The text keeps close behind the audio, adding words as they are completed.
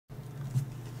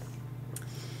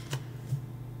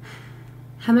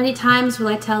How many times will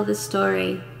I tell this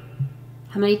story?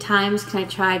 How many times can I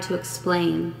try to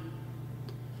explain?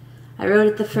 I wrote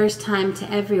it the first time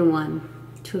to everyone,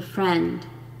 to a friend.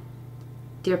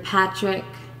 Dear Patrick,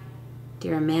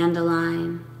 dear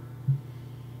Amandaline,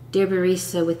 dear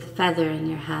Barista with the feather in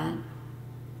your hat,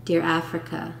 dear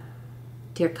Africa,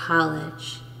 dear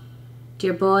college,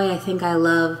 dear boy I think I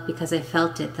love because I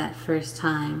felt it that first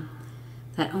time,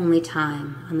 that only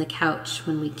time on the couch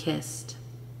when we kissed.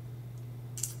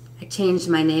 I changed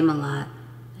my name a lot,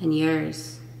 and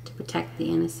yours, to protect the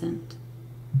innocent.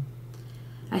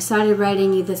 I started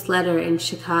writing you this letter in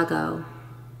Chicago.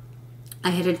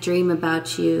 I had a dream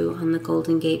about you on the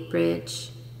Golden Gate Bridge.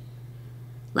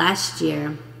 Last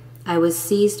year, I was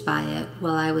seized by it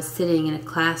while I was sitting in a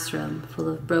classroom full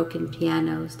of broken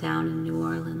pianos down in New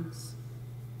Orleans.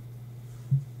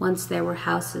 Once there were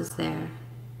houses there.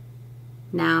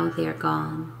 Now they are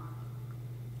gone.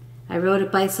 I rode a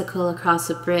bicycle across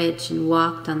a bridge and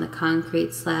walked on the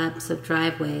concrete slabs of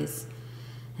driveways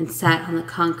and sat on the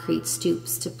concrete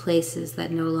stoops to places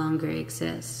that no longer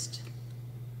exist.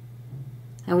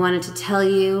 I wanted to tell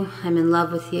you I'm in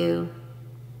love with you.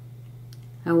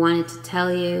 I wanted to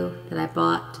tell you that I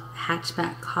bought a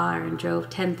hatchback car and drove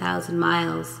 10,000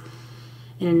 miles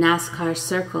in a NASCAR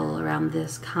circle around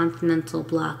this continental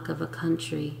block of a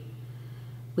country,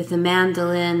 with a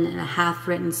mandolin and a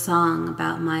half-written song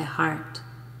about my heart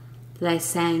that I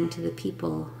sang to the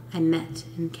people I met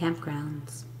in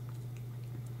campgrounds.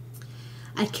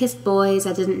 I kissed boys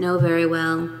I didn't know very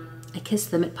well. I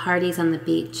kissed them at parties on the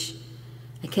beach.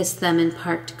 I kissed them in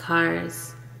parked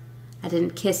cars. I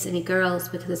didn't kiss any girls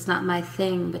because it's not my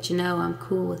thing, but you know I'm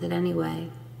cool with it anyway.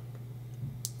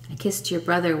 I kissed your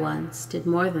brother once, did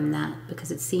more than that because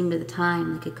it seemed at the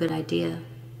time like a good idea.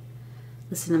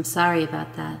 Listen, I'm sorry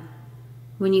about that.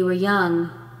 When you were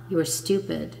young, you were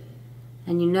stupid,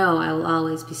 and you know I will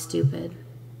always be stupid.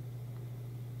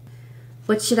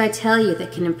 What should I tell you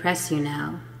that can impress you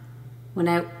now?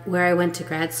 Where I went to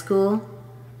grad school,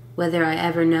 whether I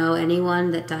ever know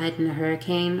anyone that died in a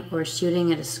hurricane or a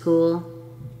shooting at a school,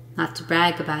 not to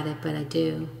brag about it, but I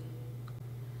do.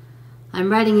 I'm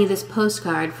writing you this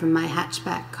postcard from my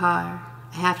hatchback car.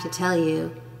 I have to tell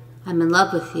you, I'm in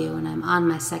love with you and I'm on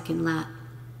my second lap.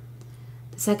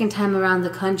 The second time around the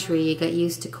country, you get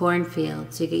used to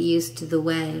cornfields, you get used to the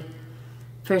way.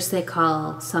 First they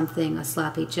call something a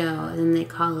sloppy joe, and then they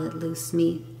call it loose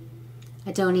meat.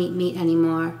 I don't eat meat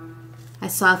anymore. I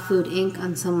saw Food Inc.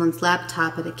 on someone's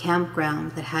laptop at a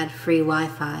campground that had free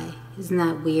Wi-Fi. Isn't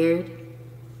that weird?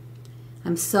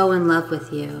 I'm so in love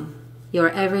with you. You are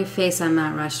every face on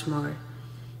Mount Rushmore.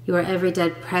 You are every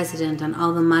dead president on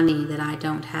all the money that I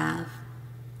don't have.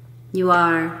 You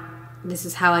are, this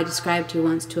is how I described you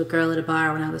once to a girl at a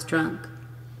bar when I was drunk,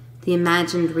 the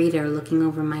imagined reader looking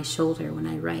over my shoulder when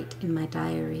I write in my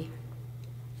diary.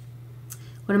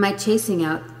 What am I chasing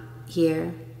out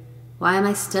here? Why am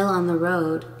I still on the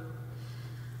road?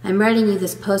 I'm writing you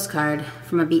this postcard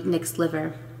from a beatnik's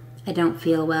liver. I don't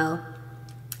feel well.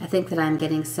 I think that I'm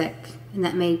getting sick, and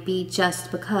that may be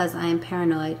just because I am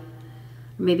paranoid, or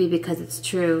maybe because it's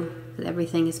true that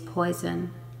everything is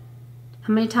poison.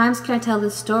 How many times can I tell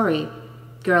this story?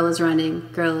 Girl is running,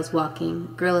 girl is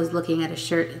walking, girl is looking at a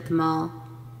shirt at the mall.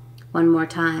 One more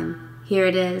time. Here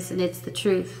it is, and it's the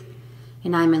truth,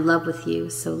 and I'm in love with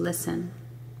you, so listen.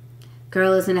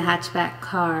 Girl is in a hatchback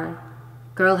car.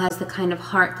 Girl has the kind of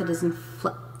heart that is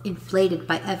inflated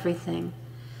by everything,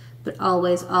 but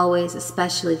always, always,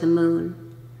 especially the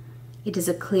moon. It is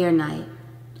a clear night.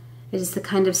 It is the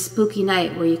kind of spooky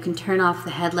night where you can turn off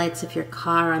the headlights of your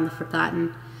car on the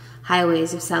forgotten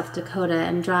highways of South Dakota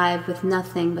and drive with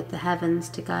nothing but the heavens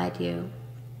to guide you.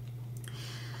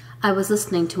 I was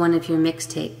listening to one of your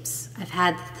mixtapes. I've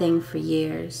had the thing for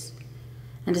years.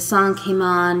 And a song came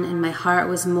on, and my heart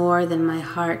was more than my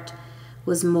heart,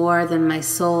 was more than my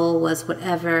soul, was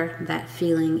whatever that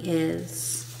feeling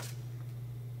is.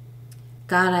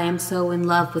 God, I am so in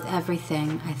love with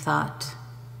everything, I thought.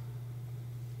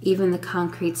 Even the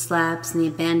concrete slabs and the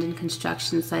abandoned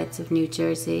construction sites of New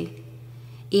Jersey.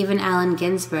 Even Allen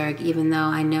Ginsberg, even though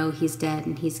I know he's dead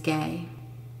and he's gay.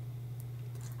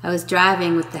 I was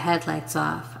driving with the headlights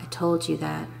off. I told you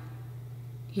that.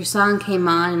 Your song came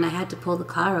on and I had to pull the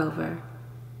car over.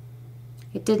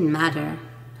 It didn't matter.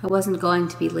 I wasn't going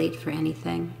to be late for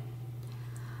anything.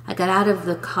 I got out of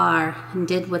the car and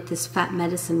did what this fat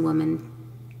medicine woman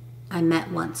I met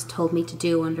once told me to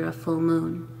do under a full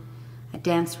moon. I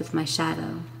danced with my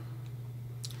shadow.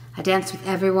 I danced with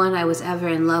everyone I was ever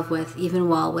in love with, even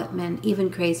Walt Whitman, even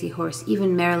Crazy Horse,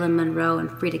 even Marilyn Monroe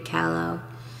and Frida Kahlo,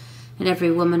 and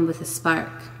every woman with a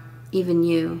spark, even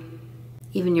you,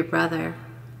 even your brother,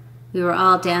 We were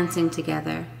all dancing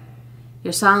together.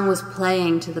 Your song was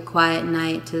playing to the quiet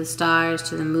night, to the stars,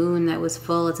 to the moon that was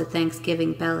full as a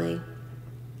Thanksgiving belly.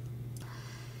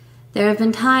 There have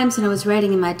been times when I was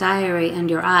writing in my diary and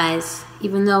your eyes,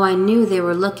 even though I knew they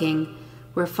were looking,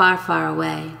 were far, far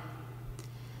away.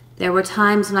 There were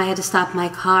times when I had to stop my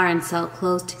car and sell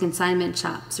clothes to consignment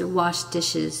shops or wash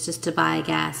dishes just to buy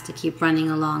gas to keep running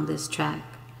along this track.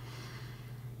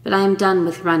 But I am done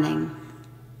with running.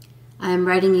 I am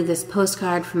writing you this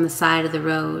postcard from the side of the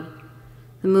road.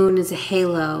 The moon is a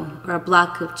halo or a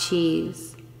block of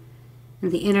cheese,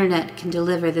 and the internet can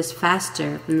deliver this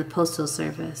faster than the postal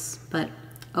service, but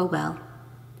oh well.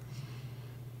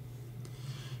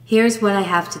 Here's what I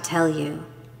have to tell you.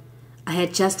 I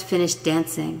had just finished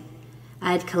dancing.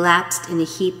 I had collapsed in a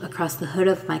heap across the hood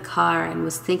of my car and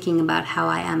was thinking about how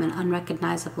I am an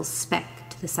unrecognizable speck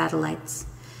to the satellites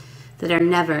that are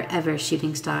never, ever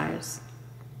shooting stars.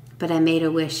 But I made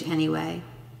a wish anyway.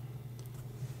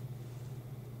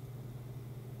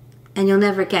 And you'll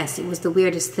never guess, it was the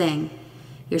weirdest thing.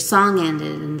 Your song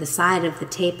ended and the side of the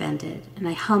tape ended, and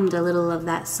I hummed a little of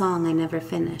that song I never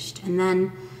finished. And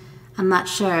then, I'm not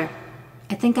sure,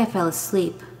 I think I fell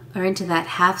asleep, or into that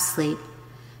half-sleep.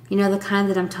 You know, the kind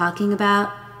that I'm talking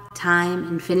about? Time,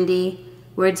 infinity,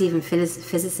 words even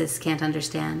physicists can't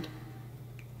understand.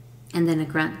 And then a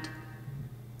grunt.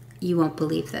 You won't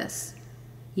believe this.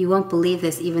 You won't believe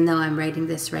this even though I'm writing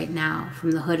this right now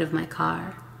from the hood of my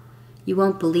car. You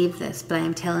won't believe this, but I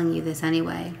am telling you this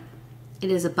anyway. It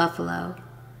is a buffalo.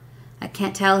 I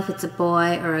can't tell if it's a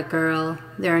boy or a girl.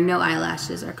 There are no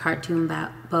eyelashes or cartoon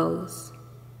bows.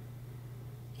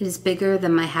 It is bigger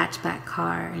than my hatchback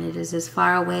car, and it is as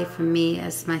far away from me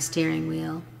as my steering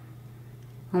wheel.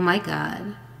 Oh my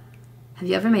God. Have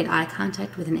you ever made eye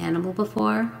contact with an animal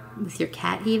before? With your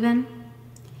cat even?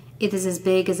 It is as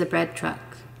big as a bread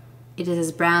truck. It is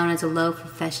as brown as a loaf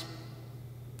of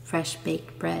fresh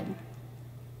baked bread.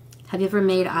 Have you ever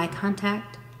made eye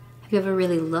contact? Have you ever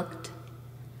really looked?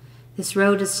 This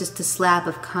road is just a slab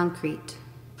of concrete.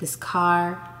 This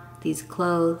car, these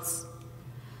clothes.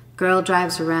 Girl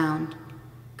drives around.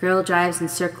 Girl drives in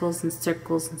circles and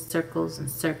circles and circles and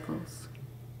circles.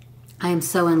 I am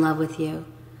so in love with you.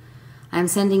 I am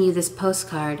sending you this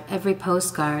postcard, every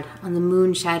postcard, on the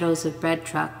moon shadows of bread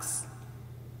trucks.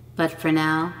 But for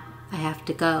now, I have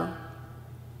to go.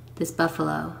 This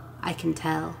buffalo, I can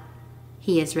tell,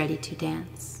 he is ready to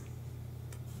dance.